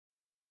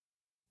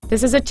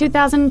This is a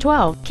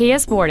 2012 Kia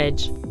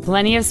Sportage.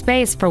 Plenty of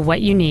space for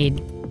what you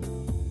need.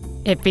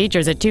 It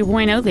features a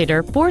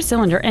 2.0-liter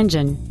four-cylinder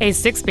engine, a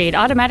 6-speed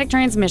automatic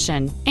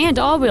transmission, and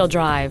all-wheel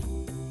drive.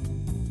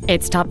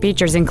 Its top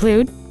features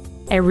include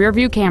a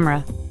rear-view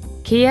camera,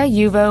 Kia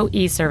Yuvo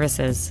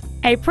e-services,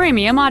 a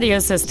premium audio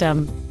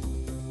system,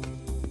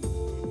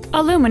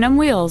 aluminum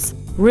wheels,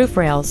 roof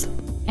rails,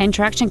 and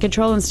traction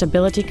control and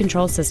stability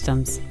control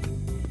systems.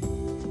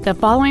 The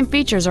following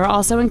features are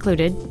also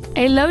included: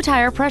 a low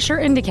tire pressure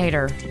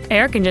indicator,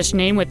 air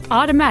conditioning with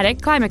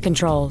automatic climate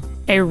control,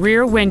 a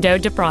rear window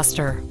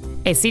defroster,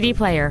 a CD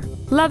player,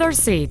 leather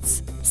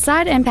seats,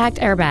 side impact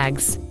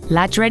airbags,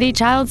 latch-ready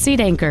child seat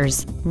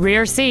anchors,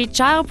 rear seat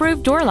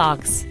child-proof door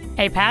locks,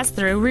 a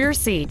pass-through rear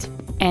seat,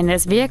 and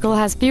this vehicle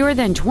has fewer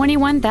than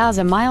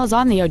 21,000 miles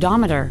on the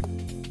odometer.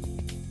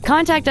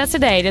 Contact us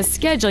today to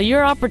schedule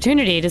your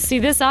opportunity to see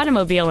this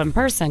automobile in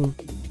person.